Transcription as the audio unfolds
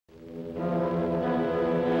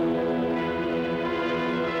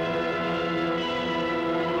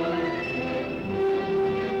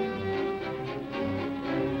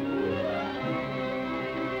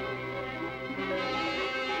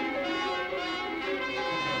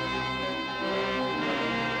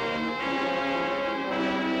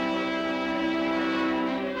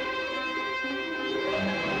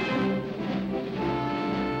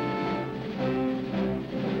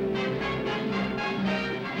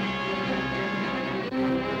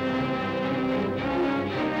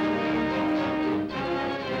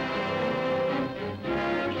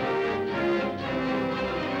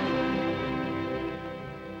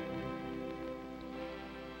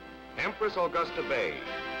Empress Augusta Bay,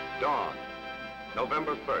 dawn,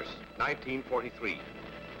 November 1st, 1943.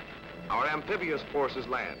 Our amphibious forces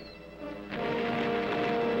land.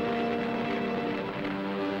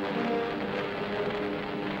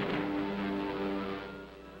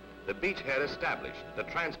 The beachhead established, the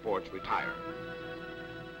transports retire.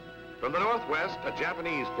 From the northwest, a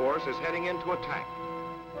Japanese force is heading into attack.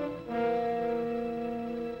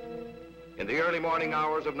 In the early morning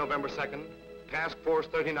hours of November 2nd, Task Force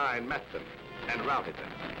 39 met them and routed them.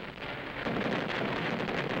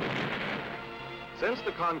 Since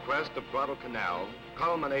the conquest of Guadalcanal,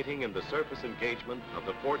 culminating in the surface engagement of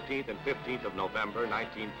the 14th and 15th of November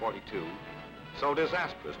 1942, so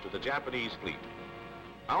disastrous to the Japanese fleet,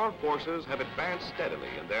 our forces have advanced steadily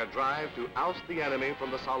in their drive to oust the enemy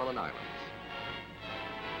from the Solomon Islands.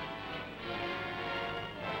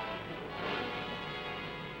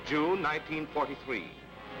 June 1943,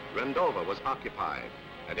 Rendova was occupied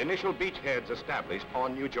and initial beachheads established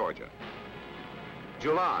on New Georgia.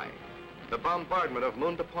 July, the bombardment of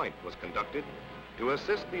Munda Point was conducted to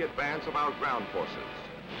assist the advance of our ground forces,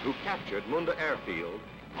 who captured Munda Airfield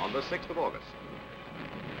on the 6th of August.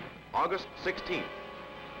 August 16th,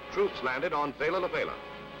 troops landed on Vela La Vela,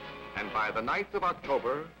 and by the 9th of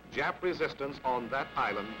October, Jap resistance on that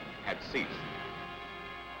island had ceased.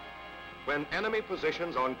 When enemy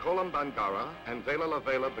positions on Kolam Bangara and Vela La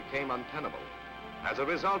Vela became untenable, as a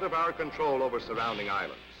result of our control over surrounding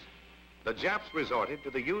islands, the Japs resorted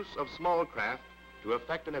to the use of small craft to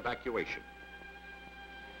effect an evacuation.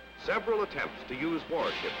 Several attempts to use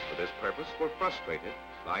warships for this purpose were frustrated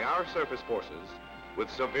by our surface forces with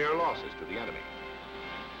severe losses to the enemy.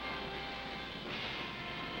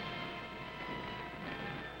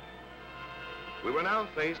 We were now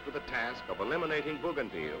faced with the task of eliminating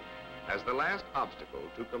Bougainville as the last obstacle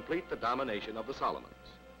to complete the domination of the Solomons.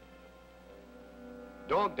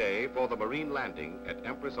 Dog Day for the Marine landing at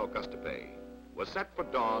Empress Augusta Bay was set for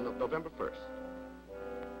dawn of November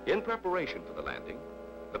 1st. In preparation for the landing,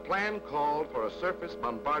 the plan called for a surface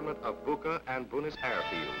bombardment of Buka and Bunis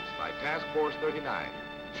airfields by Task Force 39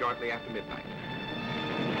 shortly after midnight.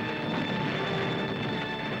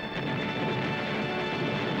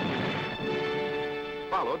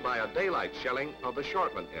 Followed by a daylight shelling of the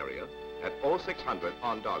Shortland area at 0600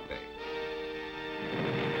 on Dog Day.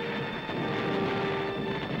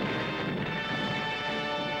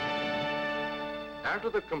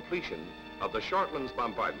 After the completion of the Shortlands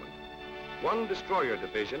bombardment, one destroyer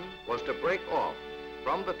division was to break off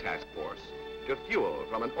from the task force to fuel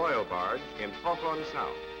from an oil barge in Hawthorne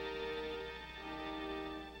Sound.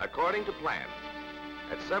 According to plan,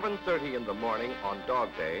 at 7:30 in the morning on Dog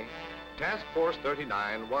Day, Task Force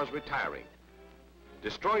 39 was retiring.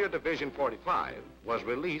 Destroyer Division 45 was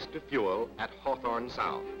released to fuel at Hawthorne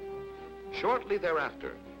Sound. Shortly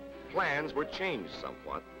thereafter, plans were changed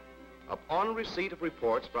somewhat upon receipt of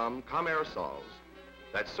reports from Commersols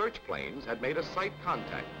that search planes had made a sight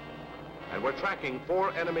contact and were tracking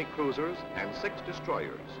 4 enemy cruisers and 6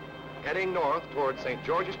 destroyers heading north toward St.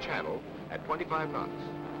 George's Channel at 25 knots.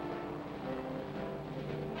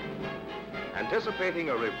 Anticipating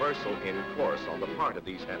a reversal in course on the part of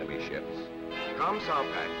these enemy ships,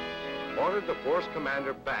 ComSalPac ordered the force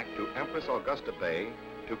commander back to Empress Augusta Bay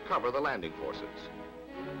to cover the landing forces.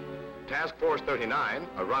 Task Force 39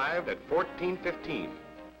 arrived at 14:15.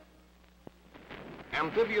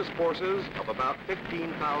 Amphibious forces of about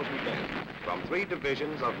 15,000 men from 3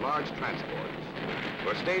 divisions of large transports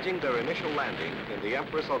were staging their initial landing in the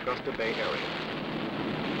Empress Augusta Bay area.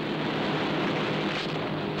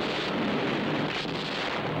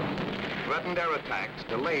 Threatened air attacks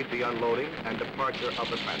delayed the unloading and departure of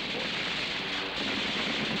the transport.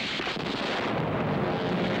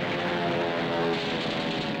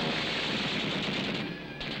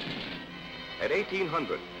 At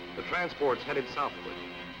 1800, the transports headed southward,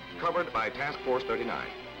 covered by Task Force 39.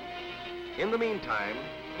 In the meantime,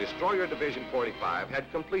 Destroyer Division 45 had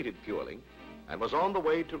completed fueling and was on the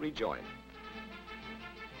way to rejoin.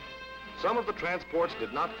 Some of the transports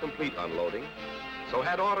did not complete unloading, so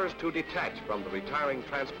had orders to detach from the retiring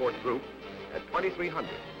transport group at 2300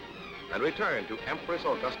 and return to Empress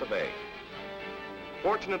Augusta Bay.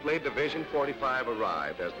 Fortunately, Division 45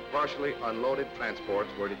 arrived as the partially unloaded transports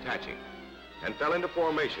were detaching and fell into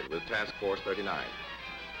formation with Task Force 39.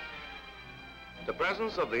 The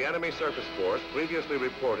presence of the enemy surface force previously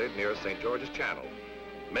reported near St. George's Channel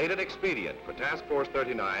made it expedient for Task Force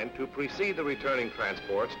 39 to precede the returning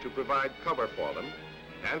transports to provide cover for them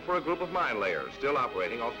and for a group of mine layers still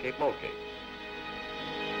operating off Cape Mulcahy.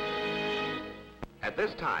 At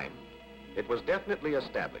this time, it was definitely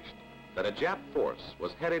established that a Jap force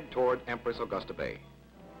was headed toward Empress Augusta Bay.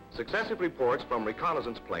 Successive reports from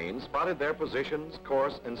reconnaissance planes spotted their positions,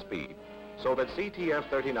 course, and speed, so that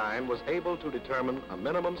CTF-39 was able to determine a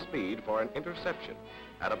minimum speed for an interception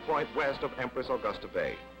at a point west of Empress Augusta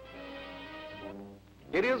Bay.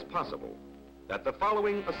 It is possible that the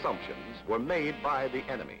following assumptions were made by the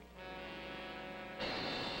enemy.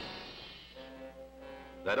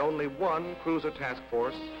 That only one cruiser task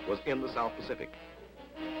force was in the South Pacific.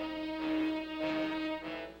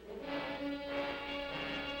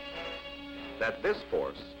 That this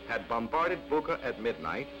force had bombarded Buka at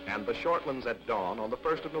midnight and the Shortlands at dawn on the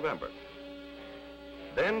 1st of November.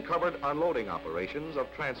 Then covered unloading operations of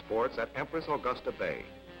transports at Empress Augusta Bay,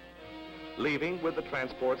 leaving with the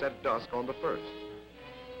transports at dusk on the 1st.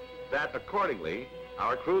 That accordingly,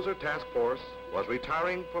 our cruiser task force was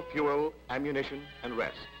retiring for fuel, ammunition, and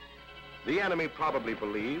rest. The enemy probably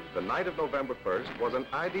believed the night of November 1st was an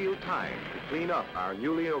ideal time to clean up our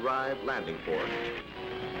newly arrived landing force.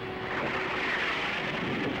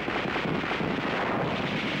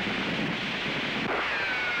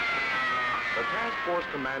 The task force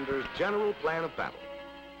commander's general plan of battle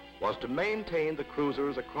was to maintain the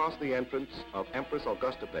cruisers across the entrance of Empress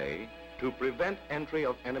Augusta Bay to prevent entry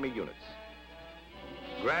of enemy units.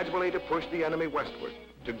 Gradually to push the enemy westward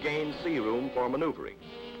to gain sea room for maneuvering.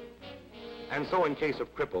 And so in case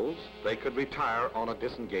of cripples, they could retire on a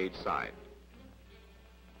disengaged side.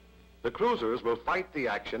 The cruisers will fight the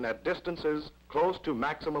action at distances close to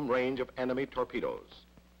maximum range of enemy torpedoes.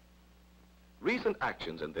 Recent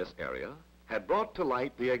actions in this area had brought to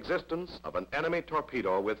light the existence of an enemy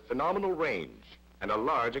torpedo with phenomenal range and a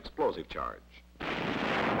large explosive charge.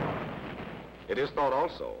 It is thought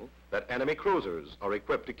also that enemy cruisers are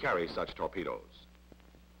equipped to carry such torpedoes.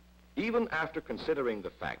 Even after considering the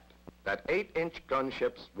fact that 8-inch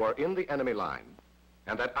gunships were in the enemy line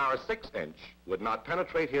and that our 6-inch would not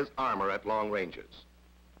penetrate his armor at long ranges,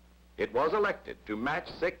 it was elected to match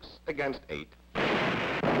 6 against 8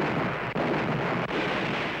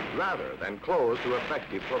 rather than close to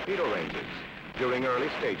effective torpedo ranges during early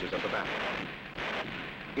stages of the battle.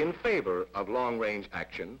 In favor of long-range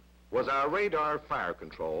action was our radar fire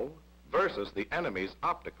control versus the enemy's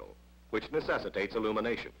optical, which necessitates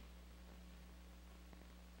illumination.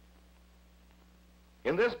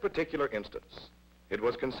 In this particular instance, it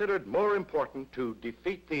was considered more important to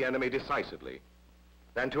defeat the enemy decisively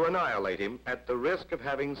than to annihilate him at the risk of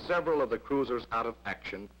having several of the cruisers out of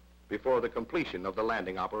action before the completion of the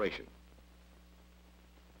landing operation.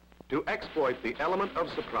 To exploit the element of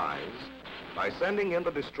surprise by sending in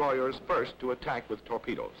the destroyers first to attack with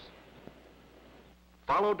torpedoes.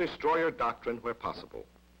 Follow destroyer doctrine where possible.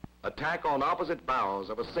 Attack on opposite bows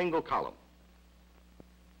of a single column.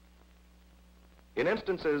 In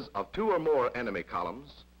instances of 2 or more enemy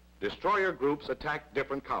columns, destroyer groups attack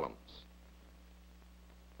different columns.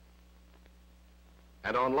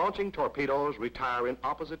 And on launching torpedoes, retire in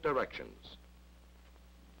opposite directions.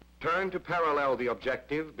 Turn to parallel the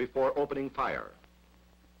objective before opening fire.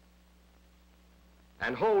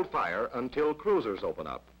 And hold fire until cruisers open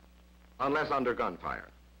up, unless under gunfire.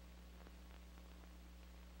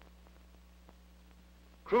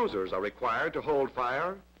 Cruisers are required to hold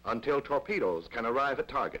fire until torpedoes can arrive at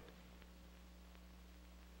target.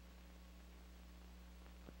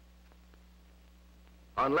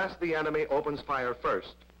 Unless the enemy opens fire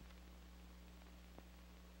first,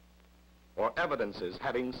 or evidences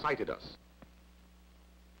having sighted us.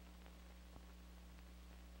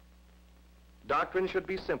 Doctrine should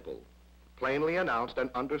be simple, plainly announced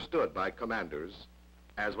and understood by commanders,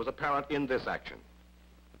 as was apparent in this action.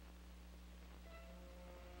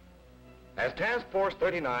 As Task Force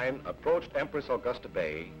 39 approached Empress Augusta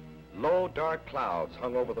Bay, low dark clouds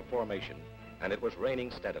hung over the formation, and it was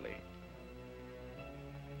raining steadily.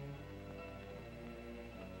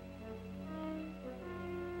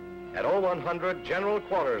 At 0100, general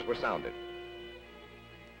quarters were sounded.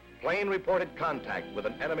 Plane reported contact with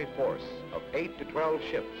an enemy force of 8 to 12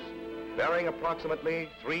 ships, bearing approximately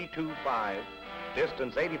 325,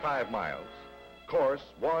 distance 85 miles, course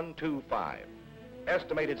 125,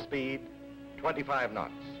 estimated speed 25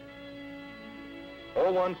 knots.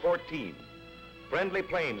 0114, friendly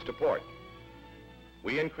planes to port.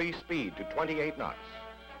 We increased speed to 28 knots.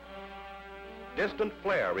 Distant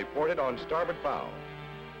flare reported on starboard bow,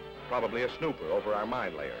 probably a snooper over our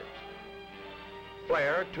mine layers.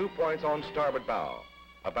 Flare 2 points on starboard bow,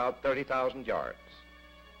 about 30,000 yards.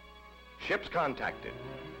 Ships contacted,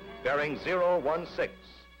 bearing 016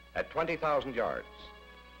 at 20,000 yards.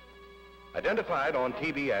 Identified on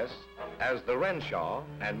TBS as the Renshaw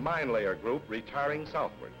and mine layer group retiring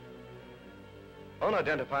southward.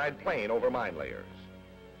 Unidentified plane over mine layers.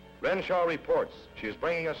 Renshaw reports she is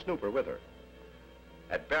bringing a snooper with her.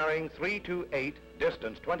 At bearing 328,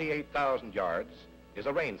 distance 28,000 yards, is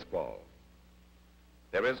a rain squall.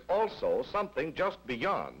 There is also something just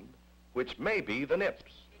beyond, which may be the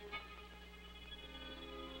Nips.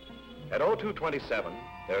 At 0227,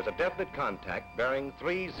 there's a definite contact bearing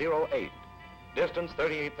 308, distance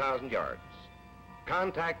 38,000 yards.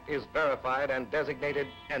 Contact is verified and designated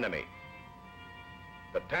enemy.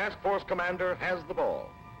 The task force commander has the ball.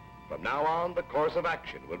 From now on, the course of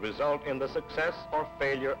action will result in the success or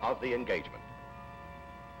failure of the engagement.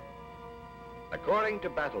 According to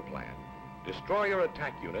battle plan, destroyer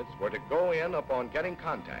attack units were to go in upon getting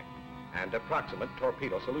contact and approximate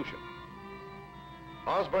torpedo solution.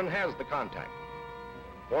 Osborne has the contact.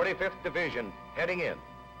 45th Division heading in.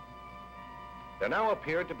 There now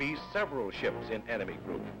appear to be several ships in enemy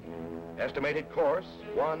group. Estimated course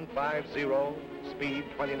 150, speed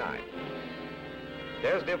 29.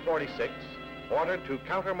 Desdiv 46 ordered to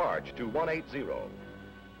countermarch to 180.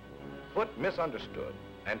 Foote misunderstood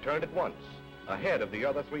and turned at once, ahead of the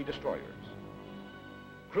other three destroyers.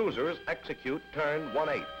 Cruisers execute turn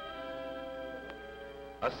 18.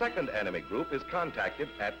 A second enemy group is contacted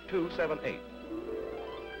at 278.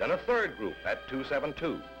 Then a third group at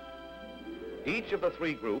 272. Each of the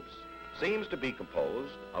three groups seems to be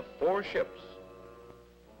composed of 4 ships.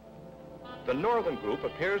 The northern group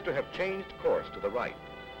appears to have changed course to the right,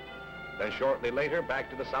 then shortly later back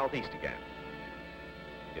to the southeast again.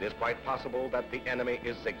 It is quite possible that the enemy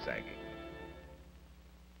is zigzagging.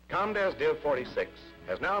 Desdiv 46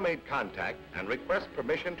 has now made contact and requests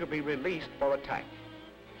permission to be released for attack.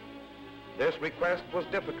 This request was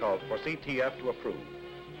difficult for CTF to approve,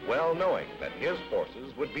 well knowing that his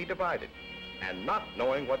forces would be divided and not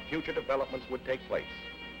knowing what future developments would take place.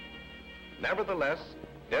 Nevertheless,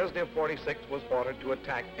 Desdiv 46 was ordered to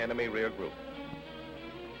attack enemy rear group.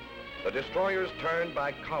 The destroyers turned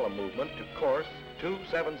by column movement to course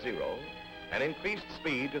 270 and increased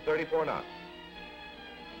speed to 34 knots.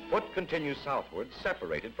 Foote continues southward,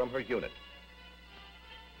 separated from her unit.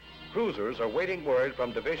 Cruisers are waiting word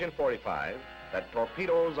from Division 45 that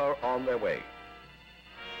torpedoes are on their way.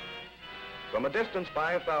 From a distance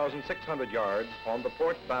 5,600 yards on the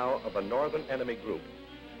port bow of a northern enemy group,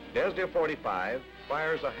 Desdiv 45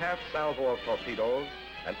 fires a half salvo of torpedoes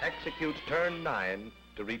and executes turn 9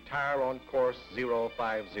 to retire on course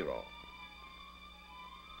 050.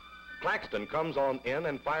 Claxton comes on in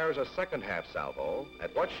and fires a second half salvo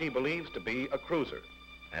at what she believes to be a cruiser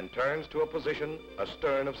and turns to a position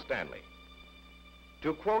astern of Stanley.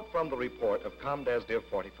 To quote from the report of Desdiv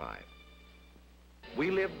 45,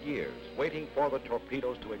 "We lived years waiting for the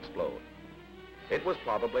torpedoes to explode. It was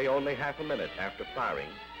probably only half a minute after firing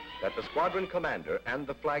that the squadron commander and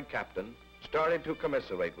the flag captain started to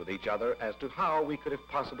commiserate with each other as to how we could have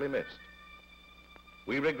possibly missed.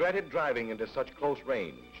 We regretted driving into such close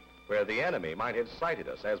range where the enemy might have sighted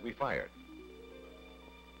us as we fired."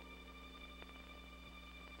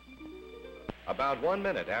 About 1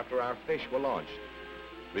 minute after our fish were launched,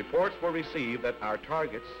 reports were received that our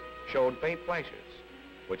targets showed faint flashes,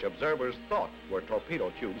 which observers thought were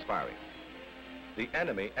torpedo tubes firing. The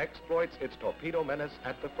enemy exploits its torpedo menace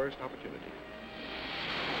at the first opportunity.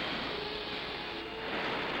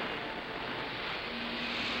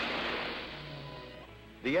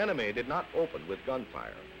 The enemy did not open with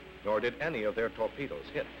gunfire, nor did any of their torpedoes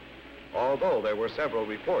hit, although there were several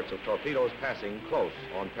reports of torpedoes passing close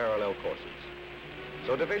on parallel courses.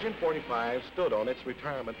 So Division 45 stood on its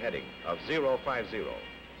retirement heading of 050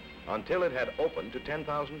 until it had opened to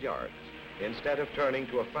 10,000 yards, instead of turning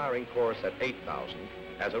to a firing course at 8,000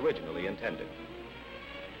 as originally intended.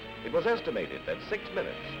 It was estimated that 6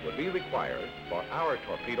 minutes would be required for our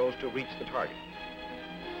torpedoes to reach the target.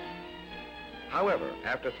 However,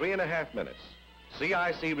 after 3.5 minutes,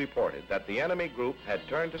 CIC reported that the enemy group had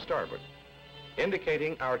turned to starboard,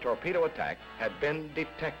 indicating our torpedo attack had been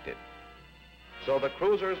detected. So the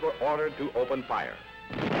cruisers were ordered to open fire.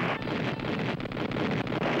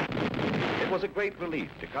 It was a great relief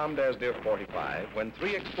to Desdiv 45 when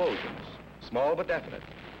 3 explosions, small but definite,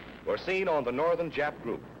 were seen on the northern Jap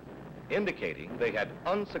group, indicating they had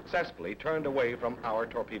unsuccessfully turned away from our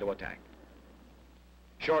torpedo attack.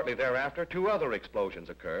 Shortly thereafter, 2 other explosions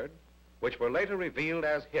occurred, which were later revealed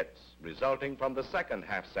as hits, resulting from the second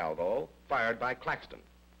half salvo fired by Claxton.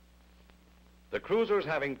 The cruisers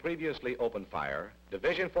having previously opened fire,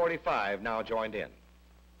 Division 45 now joined in.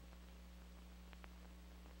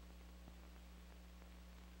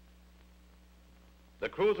 The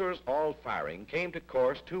cruisers, all firing, came to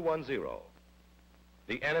course 210.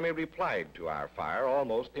 The enemy replied to our fire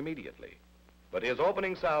almost immediately. but his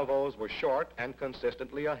opening salvos were short and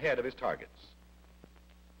consistently ahead of his targets.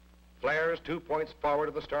 Flares 2 points forward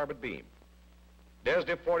of the starboard beam.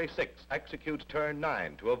 Desdiv 46 executes turn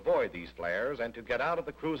 9 to avoid these flares and to get out of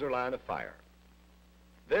the cruiser line of fire.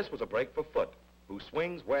 This was a break for Foote, who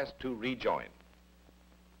swings west to rejoin.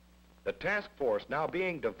 The task force now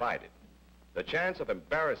being divided, the chance of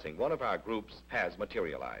embarrassing one of our groups has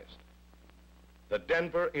materialized. The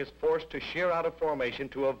Denver is forced to sheer out of formation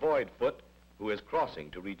to avoid Foote, who is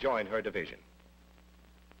crossing to rejoin her division.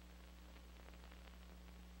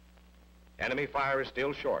 Enemy fire is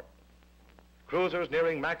still short. Cruisers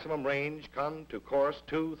nearing maximum range come to course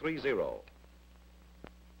 230.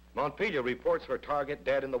 Montpelier reports her target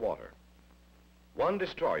dead in the water. One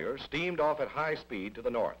destroyer steamed off at high speed to the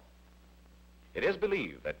north. It is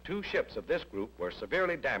believed that 2 ships of this group were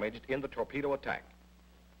severely damaged in the torpedo attack.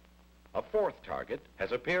 A 4th target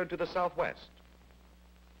has appeared to the southwest.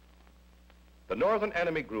 The northern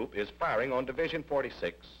enemy group is firing on Division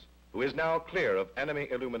 46, who is now clear of enemy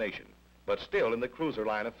illumination, but still in the cruiser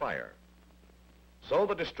line of fire. So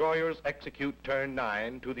the destroyers execute turn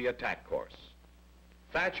 9 to the attack course.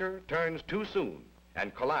 Thatcher turns too soon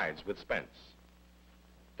and collides with Spence.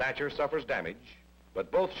 Thatcher suffers damage,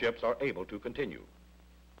 but both ships are able to continue.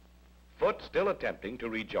 Foote, still attempting to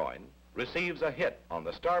rejoin, receives a hit on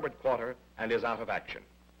the starboard quarter and is out of action.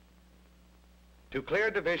 To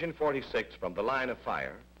clear Division 46 from the line of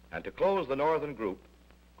fire and to close the northern group,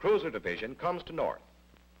 Cruiser Division comes to north.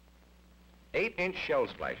 8-inch shell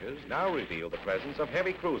splashes now reveal the presence of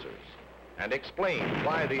heavy cruisers and explain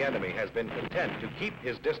why the enemy has been content to keep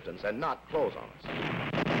his distance and not close on us.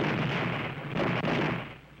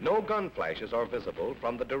 No gun flashes are visible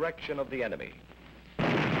from the direction of the enemy.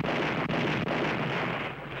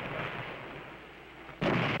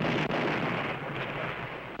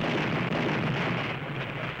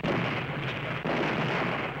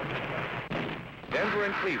 Denver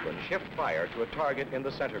and Cleveland shift fire to a target in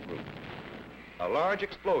the center group. A large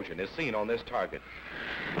explosion is seen on this target.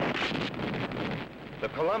 The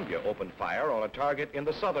Columbia opened fire on a target in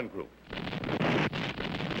the southern group.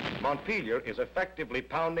 Montpelier is effectively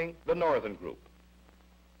pounding the northern group.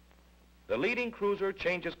 The leading cruiser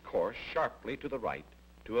changes course sharply to the right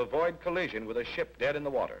to avoid collision with a ship dead in the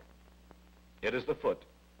water. It is the Foote,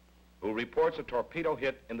 who reports a torpedo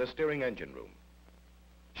hit in the steering engine room.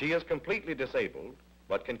 She is completely disabled,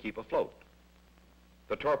 but can keep afloat.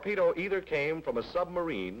 The torpedo either came from a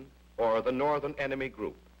submarine or the northern enemy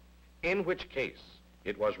group, in which case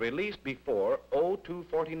it was released before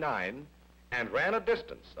 0249 and ran a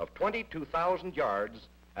distance of 22,000 yards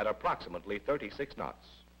at approximately 36 knots.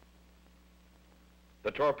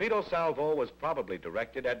 The torpedo salvo was probably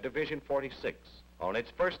directed at Division 46 on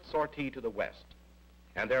its first sortie to the west,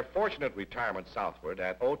 and their fortunate retirement southward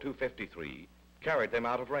at 0253 carried them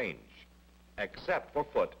out of range, except for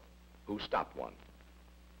Foote, who stopped one.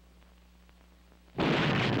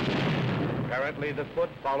 Apparently, the Foote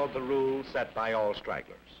followed the rules set by all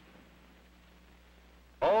stragglers.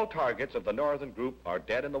 All targets of the northern group are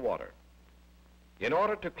dead in the water. In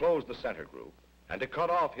order to close the center group and to cut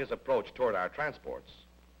off his approach toward our transports,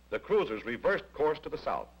 the cruisers reversed course to the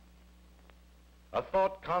south. A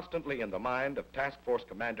thought constantly in the mind of Task Force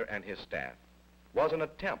Commander and his staff was an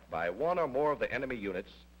attempt by one or more of the enemy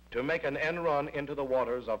units to make an end run into the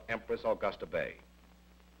waters of Empress Augusta Bay.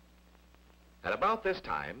 At about this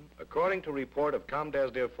time, according to report of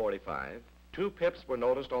Desdiv 45, 2 pips were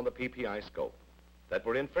noticed on the PPI scope that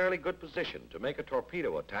were in fairly good position to make a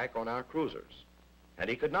torpedo attack on our cruisers, and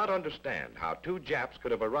he could not understand how 2 Japs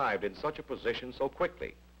could have arrived in such a position so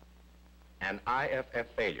quickly. An IFF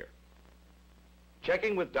failure.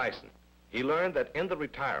 Checking with Dyson, he learned that in the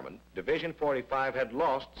retirement, Division 45 had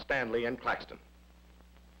lost Stanley and Claxton.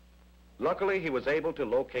 Luckily, he was able to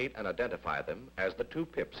locate and identify them as the 2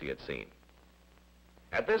 pips he had seen.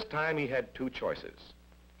 At this time, he had 2 choices.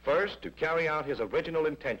 First, to carry out his original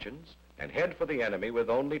intentions and head for the enemy with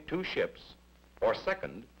only 2 ships, or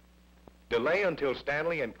second, delay until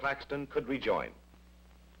Stanley and Claxton could rejoin.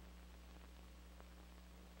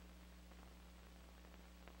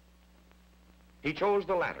 He chose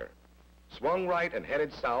the latter, swung right and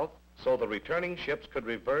headed south so the returning ships could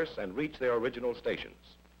reverse and reach their original stations.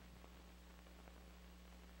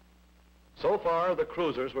 So far, the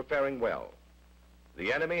cruisers were faring well.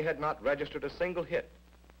 The enemy had not registered a single hit,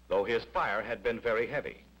 though his fire had been very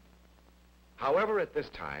heavy. However, at this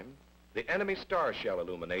time, the enemy star shell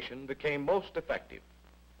illumination became most effective.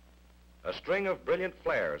 A string of brilliant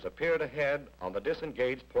flares appeared ahead on the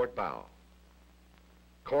disengaged port bow.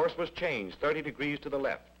 Course was changed 30 degrees to the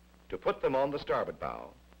left to put them on the starboard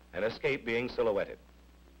bow and escape being silhouetted.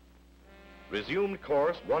 resumed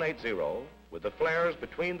course 180 with the flares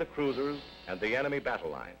between the cruisers and the enemy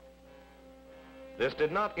battle line. This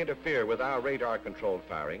did not interfere with our radar-controlled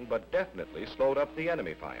firing, but definitely slowed up the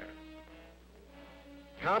enemy fire.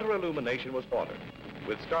 Counter-illumination was ordered,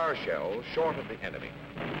 with star shells short of the enemy.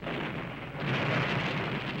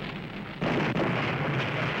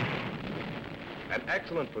 An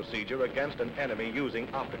excellent procedure against an enemy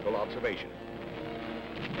using optical observation.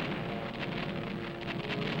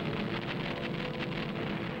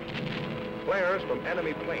 Flares from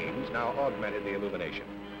enemy planes now augmented the illumination.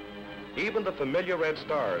 Even the familiar red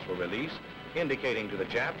stars were released, indicating to the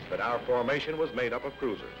Japs that our formation was made up of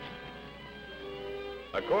cruisers.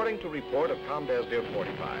 According to report of Comdesdir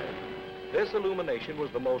 45, this illumination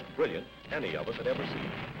was the most brilliant any of us had ever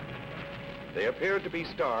seen. They appeared to be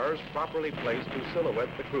stars properly placed to silhouette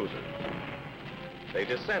the cruisers. They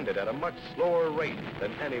descended at a much slower rate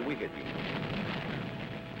than any we had used.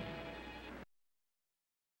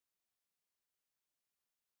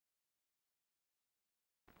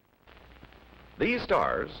 These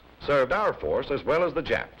stars served our force as well as the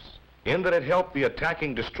Japs, in that it helped the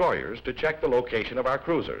attacking destroyers to check the location of our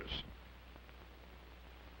cruisers.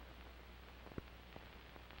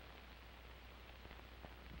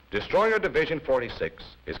 Destroyer Division 46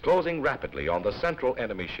 is closing rapidly on the central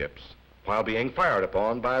enemy ships while being fired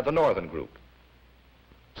upon by the northern group.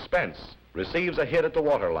 Spence receives a hit at the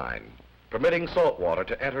waterline, permitting salt water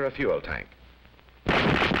to enter a fuel tank.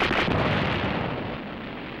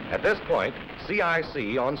 At this point,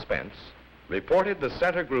 CIC on Spence reported the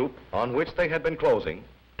center group on which they had been closing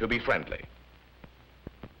to be friendly.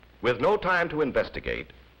 With no time to investigate,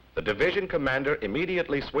 the division commander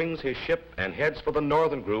immediately swings his ship and heads for the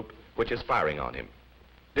northern group, which is firing on him.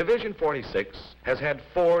 Division 46 has had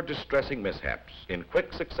 4 distressing mishaps in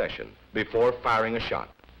quick succession before firing a shot.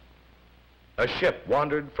 A ship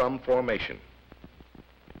wandered from formation.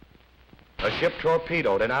 A ship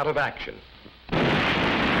torpedoed and out of action.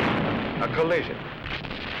 A collision,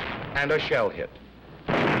 and a shell hit.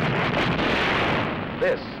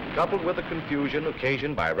 This, coupled with the confusion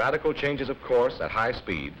occasioned by radical changes of course at high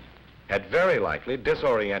speed, had very likely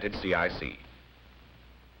disoriented CIC.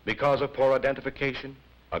 Because of poor identification,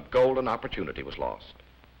 a golden opportunity was lost.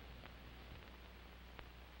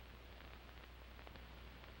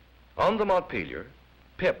 On the Montpelier,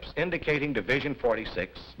 pips indicating Division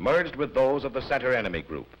 46 merged with those of the center enemy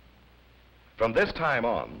group. From this time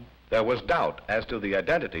on, there was doubt as to the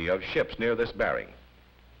identity of ships near this bearing.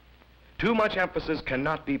 Too much emphasis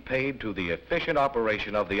cannot be paid to the efficient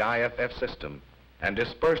operation of the IFF system and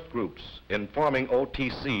dispersed groups informing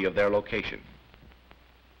OTC of their location.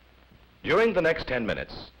 During the next 10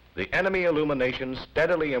 minutes, the enemy illumination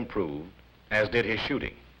steadily improved, as did his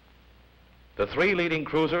shooting. The 3 leading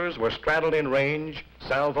cruisers were straddled in range,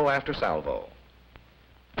 salvo after salvo.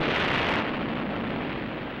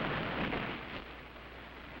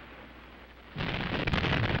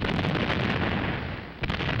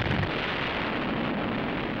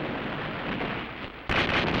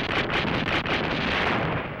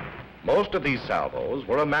 Most of these salvos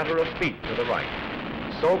were a matter of feet to the right,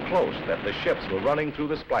 so close that the ships were running through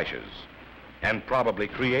the splashes and probably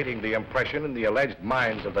creating the impression in the alleged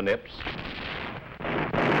minds of the Nips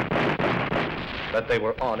that they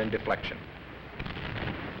were on in deflection.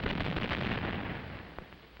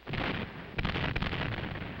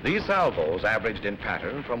 These salvos averaged in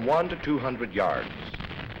pattern from 1 to 200 yards.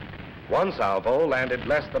 One salvo landed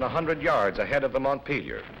less than 100 yards ahead of the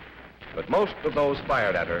Montpelier, but most of those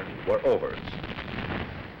fired at her were overs.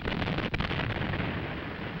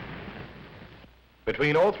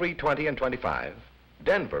 Between 0320 and 25,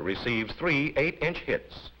 Denver receives 3 8-inch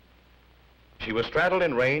hits. She was straddled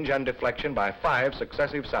in range and deflection by 5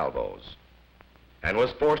 successive salvos and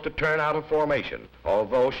was forced to turn out of formation,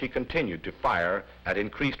 although she continued to fire at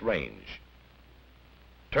increased range.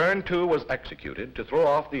 Turn 2 was executed to throw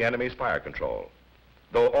off the enemy's fire control,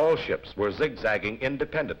 though all ships were zigzagging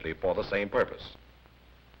independently for the same purpose.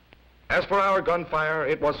 As for our gunfire,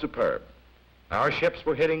 it was superb. Our ships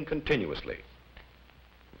were hitting continuously,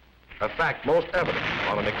 a fact most evident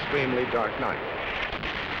on an extremely dark night.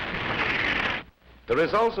 The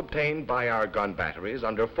results obtained by our gun batteries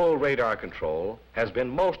under full radar control has been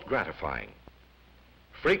most gratifying.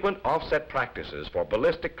 Frequent offset practices for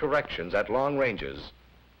ballistic corrections at long ranges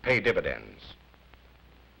pay dividends.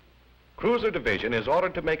 Cruiser Division is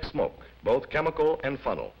ordered to make smoke, both chemical and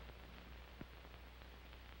funnel.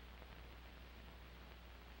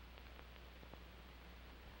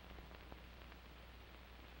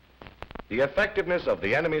 The effectiveness of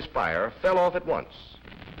the enemy's fire fell off at once,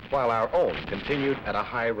 while our own continued at a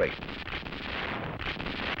high rate.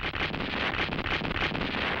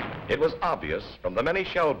 It was obvious from the many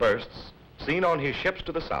shell bursts seen on his ships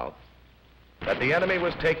to the south that the enemy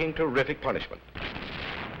was taking terrific punishment.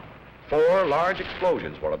 4 large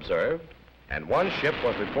explosions were observed, and 1 ship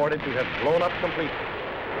was reported to have blown up completely.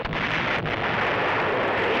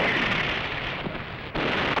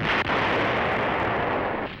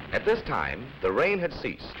 At this time, the rain had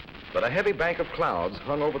ceased, but a heavy bank of clouds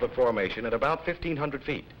hung over the formation at about 1,500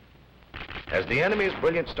 feet. As the enemy's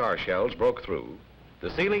brilliant star shells broke through, the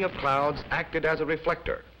ceiling of clouds acted as a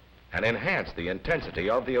reflector and enhanced the intensity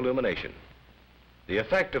of the illumination. The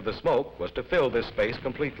effect of the smoke was to fill this space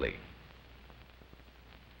completely.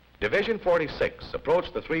 Division 46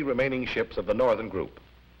 approached the 3 remaining ships of the northern group.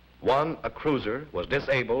 1, a cruiser, was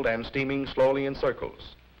disabled and steaming slowly in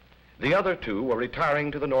circles. The other 2 were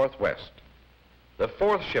retiring to the northwest. The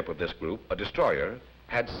 4th ship of this group, a destroyer,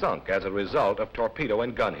 had sunk as a result of torpedo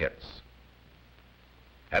and gun hits.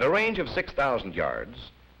 At a range of 6,000 yards,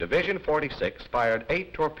 Division 46 fired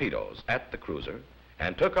 8 torpedoes at the cruiser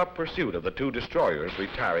and took up pursuit of the 2 destroyers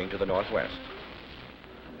retiring to the northwest.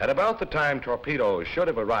 At about the time torpedoes should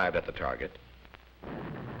have arrived at the target,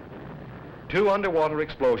 2 underwater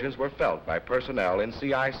explosions were felt by personnel in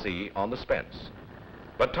CIC on the Spence,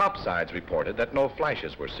 but topsides reported that no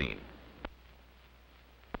flashes were seen.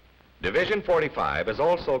 Division 45 is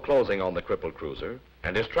also closing on the crippled cruiser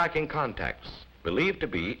and is tracking contacts believed to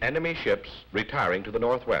be enemy ships retiring to the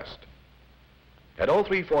northwest. At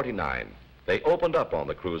 0349, they opened up on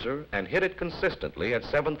the cruiser and hit it consistently at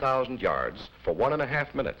 7,000 yards for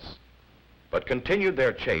 1.5 minutes, but continued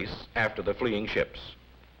their chase after the fleeing ships.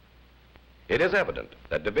 It is evident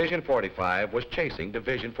that Division 45 was chasing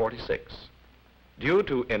Division 46. Due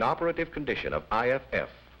to inoperative condition of IFF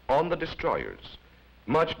on the destroyers,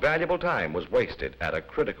 much valuable time was wasted at a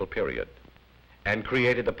critical period and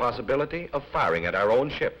created the possibility of firing at our own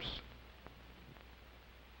ships.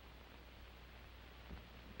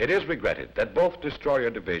 It is regretted that both destroyer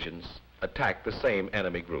divisions attacked the same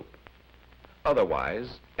enemy group. Otherwise,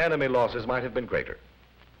 enemy losses might have been greater.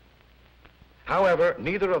 However,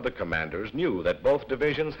 neither of the commanders knew that both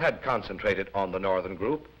divisions had concentrated on the northern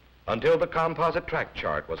group until the composite track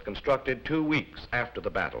chart was constructed 2 weeks after the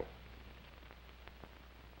battle.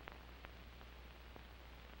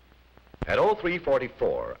 At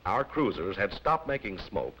 0344, our cruisers had stopped making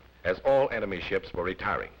smoke as all enemy ships were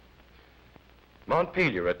retiring.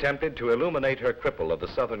 Montpelier attempted to illuminate her cripple of the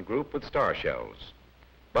southern group with star shells,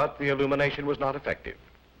 but the illumination was not effective.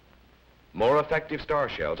 More effective star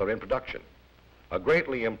shells are in production. A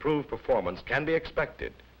greatly improved performance can be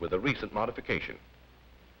expected with a recent modification.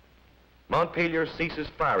 Montpelier ceases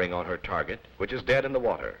firing on her target, which is dead in the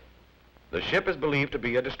water. The ship is believed to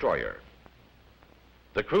be a destroyer.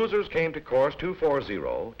 The cruisers came to course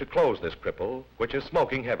 240 to close this cripple, which is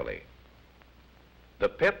smoking heavily. The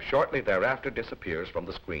Pip shortly thereafter disappears from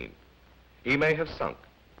the screen. He may have sunk,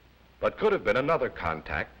 but could have been another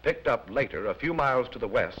contact picked up later a few miles to the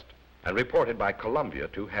west and reported by Columbia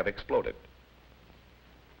to have exploded.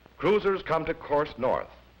 Cruisers come to course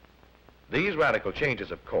north. These radical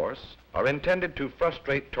changes of course are intended to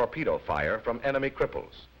frustrate torpedo fire from enemy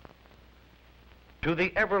cripples. To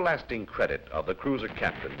the everlasting credit of the cruiser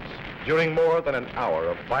captains, during more than an hour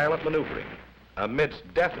of violent maneuvering,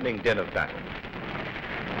 amidst deafening din of battle,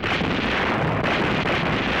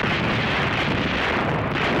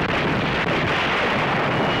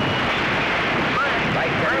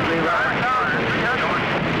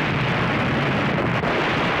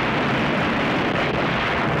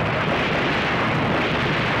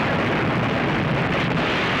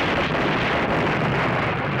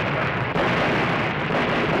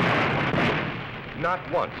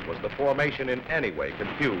 not once was the formation in any way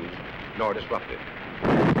confused nor disrupted.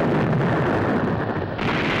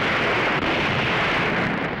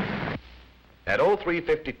 At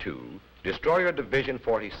 0352, Destroyer Division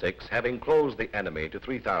 46, having closed the enemy to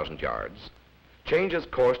 3,000 yards, changes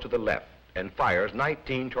course to the left and fires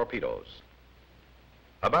 19 torpedoes.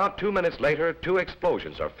 About 2 minutes later, 2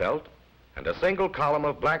 explosions are felt, and a single column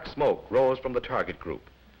of black smoke rose from the target group.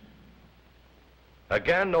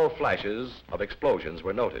 Again, no flashes of explosions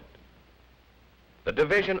were noted. The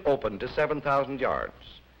division opened to 7,000 yards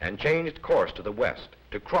and changed course to the west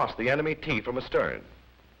to cross the enemy T from astern,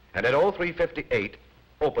 and at 0358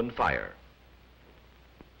 opened fire.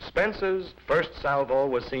 Spence's first salvo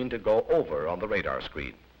was seen to go over on the radar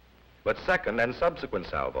screen, but second and subsequent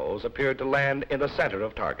salvos appeared to land in the center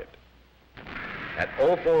of target. At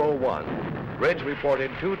 0401, Bridge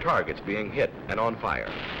reported 2 targets being hit and on fire.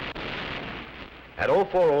 At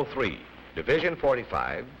 0403, Division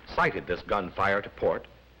 45 sighted this gunfire to port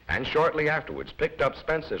and shortly afterwards picked up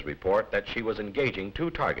Spence's report that she was engaging 2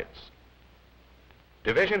 targets.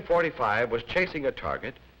 Division 45 was chasing a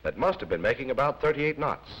target that must have been making about 38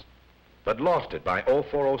 knots, but lost it by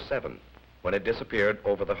 0407 when it disappeared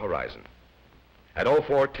over the horizon. At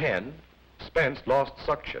 0410, Spence lost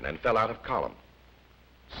suction and fell out of column.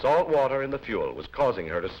 Salt water in the fuel was causing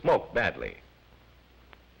her to smoke badly.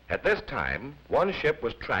 At this time, one ship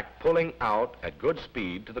was tracked pulling out at good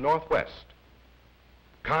speed to the northwest.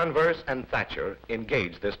 Converse and Thatcher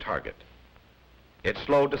engaged this target. It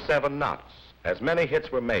slowed to 7 knots as many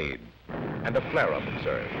hits were made and a flare-up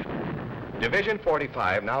observed. Division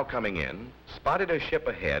 45, now coming in, spotted a ship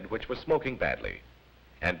ahead which was smoking badly,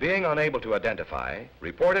 and being unable to identify,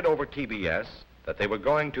 reported over TBS that they were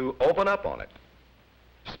going to open up on it.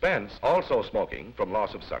 Spence, also smoking from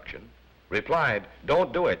loss of suction, replied,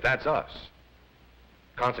 "Don't do it, that's us."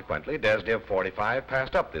 Consequently, Div 45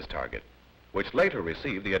 passed up this target, which later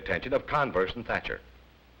received the attention of Converse and Thatcher.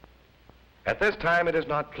 At this time, it is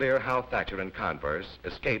not clear how Thatcher and Converse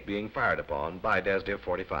escaped being fired upon by Div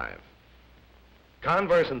 45.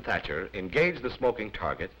 Converse and Thatcher engaged the smoking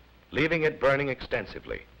target, leaving it burning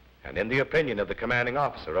extensively, and in the opinion of the commanding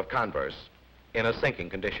officer of Converse, in a sinking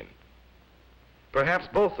condition. Perhaps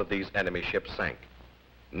both of these enemy ships sank.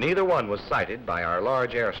 Neither one was sighted by our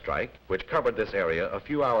large airstrike, which covered this area a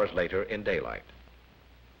few hours later in daylight.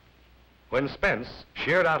 When Spence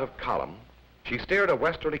sheered out of column, she steered a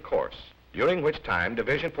westerly course, during which time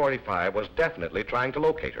Division 45 was definitely trying to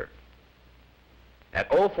locate her. At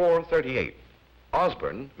 0438,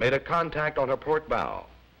 Osborne made a contact on her port bow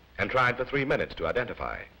and tried for 3 minutes to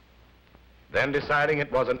identify. Then, deciding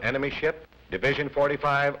it was an enemy ship, Division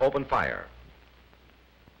 45 opened fire.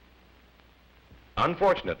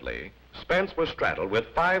 Unfortunately, Spence was straddled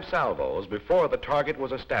with 5 salvos before the target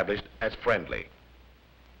was established as friendly.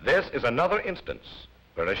 This is another instance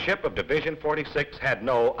where a ship of Division 46 had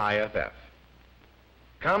no IFF.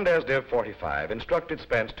 Comdes Div 45 instructed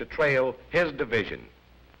Spence to trail his division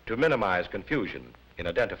to minimize confusion in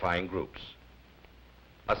identifying groups.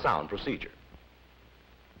 A sound procedure.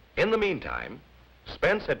 In the meantime,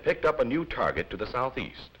 Spence had picked up a new target to the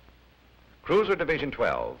southeast. Cruiser Division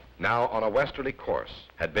 12, now on a westerly course,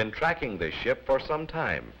 had been tracking this ship for some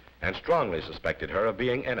time and strongly suspected her of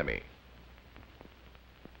being enemy.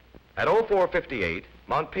 At 0458,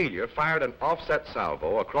 Montpelier fired an offset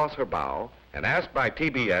salvo across her bow and asked by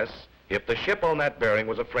TBS if the ship on that bearing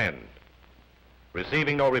was a friend.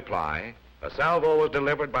 Receiving no reply, a salvo was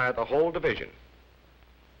delivered by the whole division.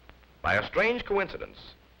 By a strange coincidence,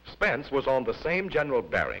 Spence was on the same general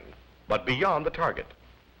bearing, but beyond the target.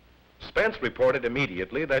 Spence reported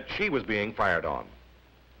immediately that she was being fired on.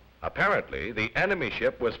 Apparently, the enemy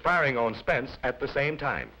ship was firing on Spence at the same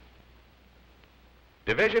time.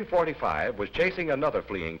 Division 45 was chasing another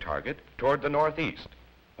fleeing target toward the northeast,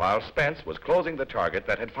 while Spence was closing the target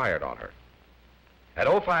that had fired on her. At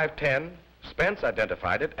 0510, Spence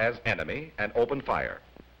identified it as enemy and opened fire,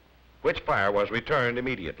 which fire was returned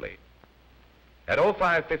immediately. At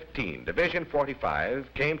 0515, Division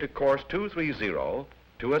 45 came to course 230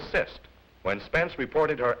 to assist when Spence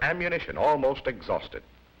reported her ammunition almost exhausted.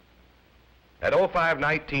 At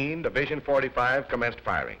 0519, Division 45 commenced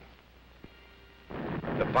firing.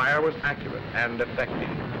 The fire was accurate and effective.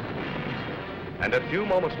 And a few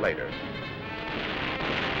moments later,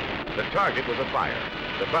 the target was afire,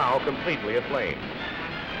 the bow completely aflame,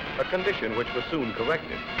 a condition which was soon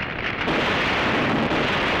corrected.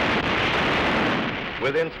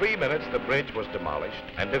 Within 3 minutes, the bridge was demolished,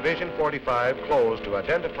 and Division 45 closed to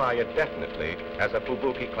identify it definitely as a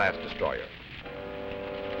Fubuki-class destroyer.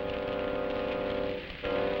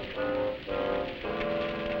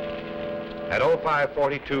 At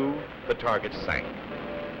 0542, the target sank.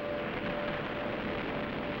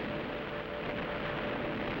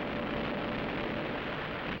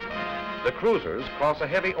 The cruisers cross a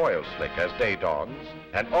heavy oil slick as day dawns,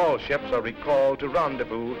 and all ships are recalled to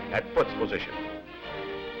rendezvous at Foote's position.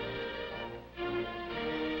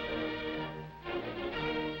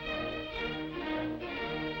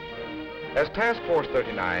 As Task Force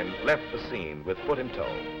 39 left the scene with Foote in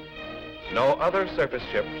tow, no other surface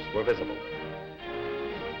ships were visible.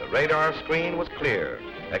 The radar screen was clear,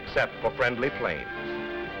 except for friendly planes.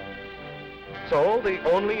 So the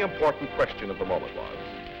only important question of the moment was,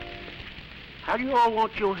 how do you all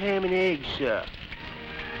want your ham and eggs, sir?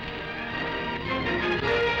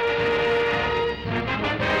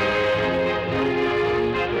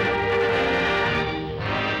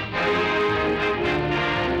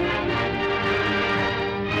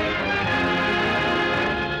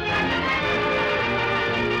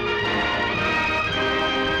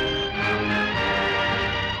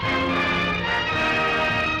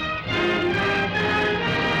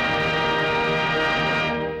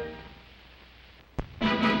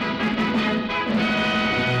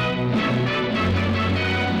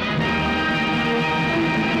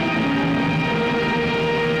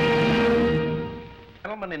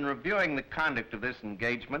 reviewing the conduct of this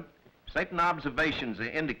engagement, certain observations are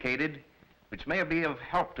indicated which may be of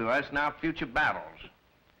help to us in our future battles.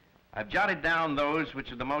 I've jotted down those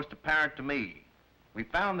which are the most apparent to me. We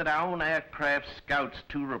found that our own aircraft scouts'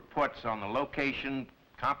 2 reports on the location,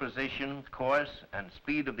 composition, course, and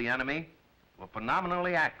speed of the enemy were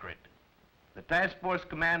phenomenally accurate. The task force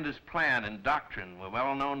commander's plan and doctrine were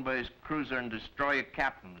well known by his cruiser and destroyer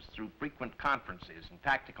captains through frequent conferences and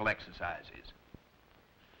tactical exercises.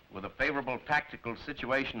 With a favorable tactical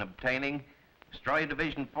situation obtaining, Destroyer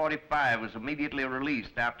Division 45 was immediately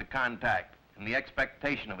released after contact in the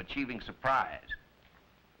expectation of achieving surprise.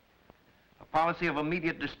 A policy of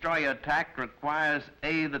immediate destroyer attack requires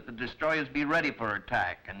A, that the destroyers be ready for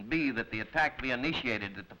attack, and B, that the attack be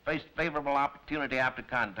initiated at the first favorable opportunity after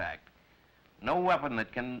contact. No weapon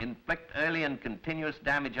that can inflict early and continuous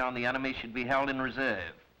damage on the enemy should be held in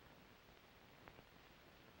reserve.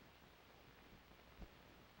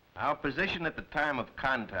 Our position at the time of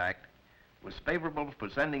contact was favorable for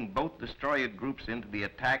sending both destroyer groups into the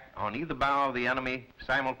attack on either bow of the enemy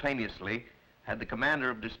simultaneously had the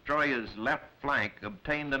commander of destroyer's left flank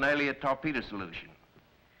obtained an earlier torpedo solution.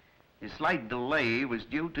 His slight delay was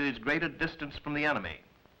due to his greater distance from the enemy.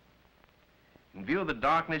 In view of the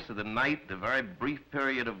darkness of the night, the very brief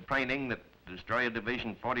period of training that Destroyer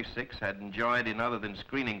Division 46 had enjoyed in other than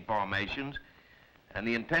screening formations, and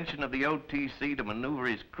the intention of the OTC to maneuver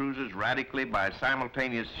his cruisers radically by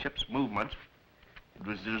simultaneous ship's movements, it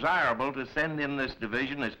was desirable to send in this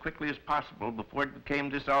division as quickly as possible before it became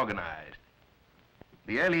disorganized.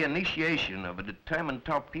 The early initiation of a determined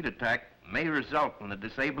torpedo attack may result in the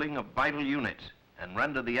disabling of vital units and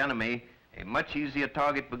render the enemy a much easier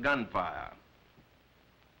target for gunfire.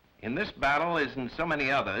 In this battle, as in so many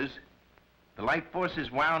others, the light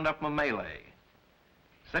forces wound up a melee.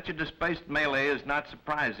 Such a dispersed melee is not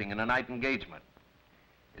surprising in a night engagement.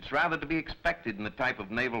 It's rather to be expected in the type of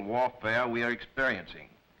naval warfare we are experiencing.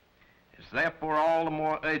 It's therefore all the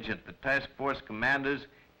more urgent that task force commanders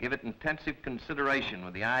give it intensive consideration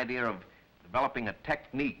with the idea of developing a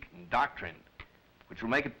technique and doctrine which will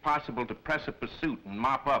make it possible to press a pursuit and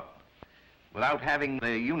mop up without having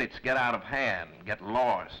the units get out of hand, get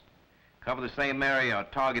lost, cover the same area or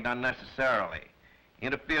target unnecessarily,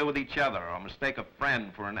 interfere with each other, or mistake a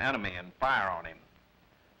friend for an enemy and fire on him.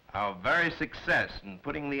 Our very success in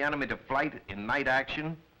putting the enemy to flight in night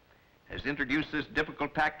action has introduced this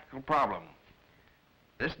difficult tactical problem.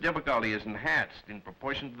 This difficulty is enhanced in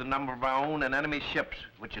proportion to the number of our own and enemy ships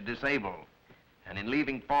which are disabled, and in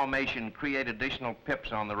leaving formation create additional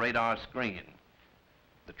pips on the radar screen.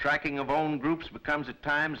 The tracking of own groups becomes at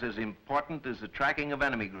times as important as the tracking of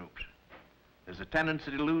enemy groups. There's a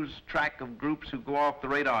tendency to lose track of groups who go off the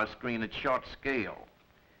radar screen at short scale.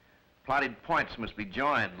 Plotted points must be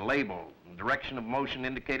joined, labeled, and direction of motion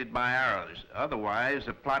indicated by arrows. Otherwise,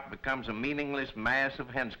 a plot becomes a meaningless mass of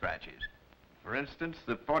hen scratches. For instance,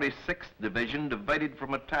 the 46th Division divided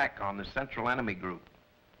from attack on the central enemy group.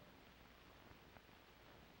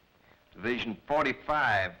 Division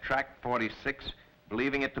 45 tracked 46,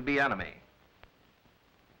 believing it to be enemy.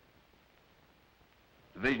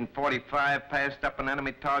 Division 45 passed up an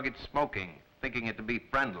enemy target smoking, thinking it to be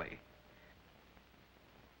friendly.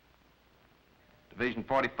 Division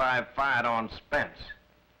 45 fired on Spence.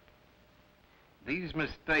 These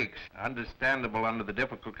mistakes, understandable under the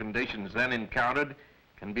difficult conditions then encountered,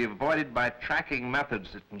 can be avoided by tracking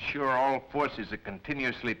methods that ensure all forces are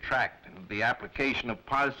continuously tracked and the application of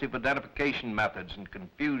positive identification methods in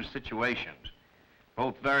confused situations,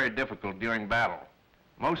 both very difficult during battle.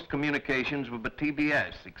 Most communications were by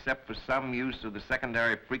TBS, except for some use of the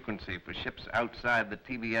secondary frequency for ships outside the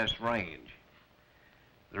TBS range.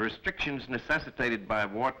 The restrictions necessitated by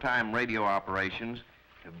wartime radio operations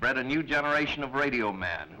have bred a new generation of radio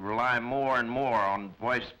men who rely more and more on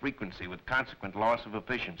voice frequency with consequent loss of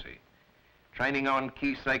efficiency. Training on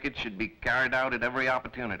key circuits should be carried out at every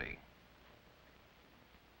opportunity.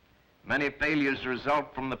 Many failures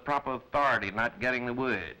result from the proper authority not getting the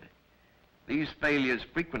word. These failures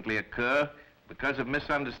frequently occur because of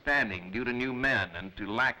misunderstanding due to new men and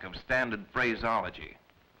to lack of standard phraseology.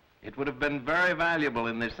 It would have been very valuable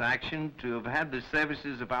in this action to have had the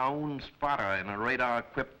services of our own spotter in a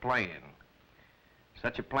radar-equipped plane.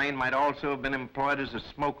 Such a plane might also have been employed as a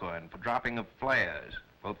smoker and for dropping of flares,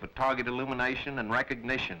 both for target illumination and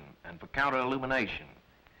recognition, and for counter-illumination.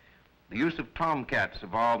 The use of Tomcats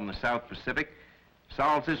evolved in the South Pacific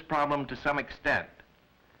solves this problem to some extent.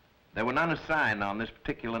 There were none assigned on this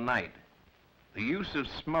particular night. The use of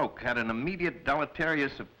smoke had an immediate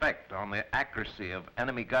deleterious effect on the accuracy of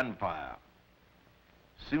enemy gunfire.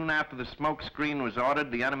 Soon after the smoke screen was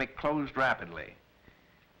ordered, the enemy closed rapidly.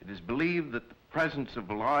 It is believed that the presence of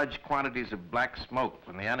large quantities of black smoke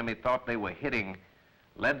when the enemy thought they were hitting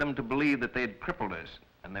led them to believe that they had crippled us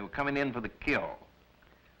and they were coming in for the kill.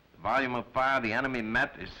 The volume of fire the enemy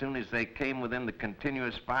met as soon as they came within the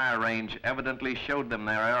continuous fire range evidently showed them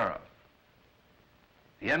their error.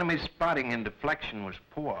 The enemy's spotting and deflection was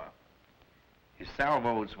poor. His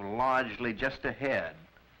salvos were largely just ahead.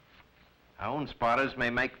 Our own spotters may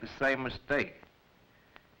make the same mistake.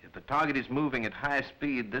 If the target is moving at high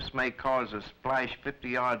speed, this may cause a splash 50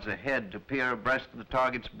 yards ahead to peer abreast of the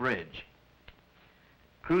target's bridge.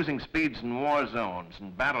 Cruising speeds in war zones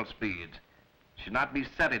and battle speeds should not be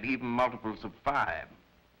set at even multiples of 5.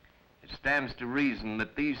 It stands to reason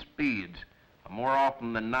that these speeds are more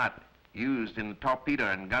often than not used in the torpedo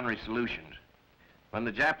and gunnery solutions. When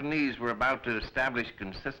the Japanese were about to establish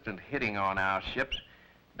consistent hitting on our ships,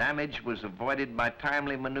 damage was avoided by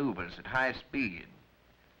timely maneuvers at high speed,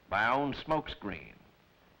 by our own smoke screen,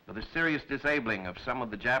 by the serious disabling of some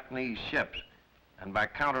of the Japanese ships, and by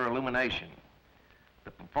counter-illumination.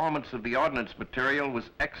 The performance of the ordnance material was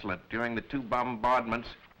excellent during the 2 bombardments,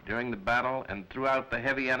 during the battle, and throughout the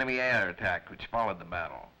heavy enemy air attack which followed the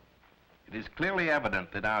battle. It is clearly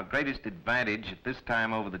evident that our greatest advantage at this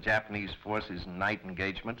time over the Japanese forces in night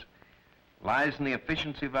engagements lies in the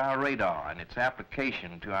efficiency of our radar and its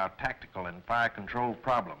application to our tactical and fire control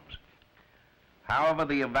problems. However,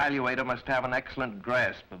 the evaluator must have an excellent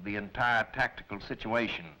grasp of the entire tactical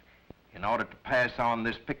situation in order to pass on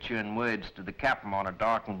this picture in words to the captain on a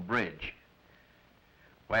darkened bridge.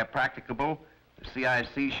 Where practicable, the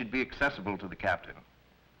CIC should be accessible to the captain.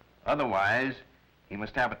 Otherwise, he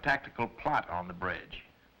must have a tactical plot on the bridge.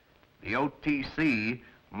 The OTC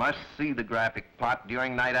must see the graphic plot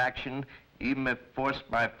during night action, even if forced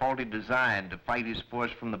by faulty design to fight his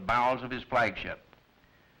force from the bowels of his flagship.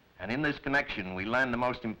 And in this connection, we learn the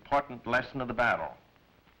most important lesson of the battle.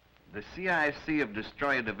 The CIC of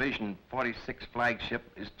Destroyer Division 46 flagship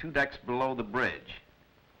is 2 decks below the bridge.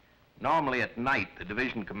 Normally at night, the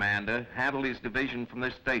division commander handled his division from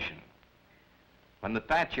this station. When the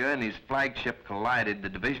Thatcher and his flagship collided, the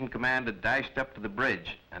division commander dashed up to the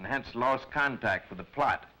bridge and hence lost contact with the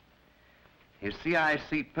plot. His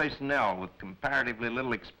CIC personnel with comparatively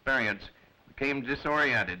little experience became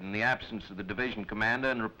disoriented in the absence of the division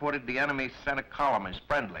commander and reported the enemy's center column as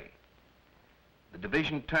friendly. The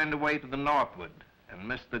division turned away to the northward and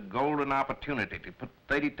missed the golden opportunity to put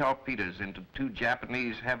 30 torpedoes into 2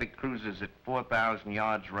 Japanese heavy cruisers at 4,000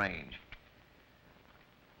 yards range.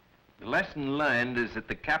 The lesson learned is that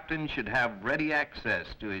the captain should have ready access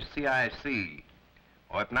to his CIC,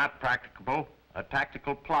 or if not practicable, a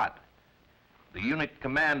tactical plot. The unit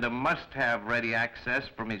commander must have ready access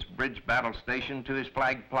from his bridge battle station to his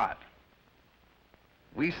flag plot.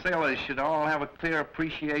 We sailors should all have a clear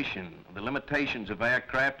appreciation of the limitations of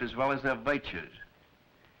aircraft as well as their virtues.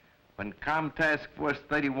 When Com Task Force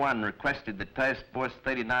 31 requested that Task Force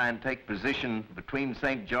 39 take position between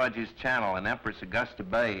St. George's Channel and Empress Augusta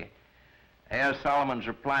Bay, Air Solomons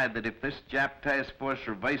replied that if this Jap task force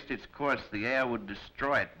reversed its course, the air would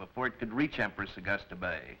destroy it before it could reach Empress Augusta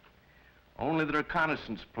Bay. Only the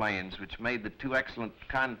reconnaissance planes, which made the 2 excellent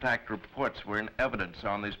contact reports, were in evidence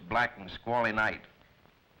on this black and squally night.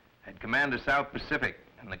 Had Commander South Pacific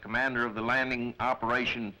and the commander of the landing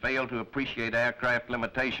operation failed to appreciate aircraft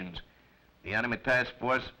limitations, the enemy task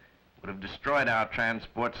force would have destroyed our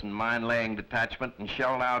transports and mine-laying detachment and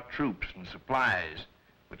shelled our troops and supplies,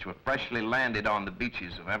 which were freshly landed on the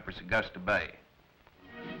beaches of Empress Augusta Bay.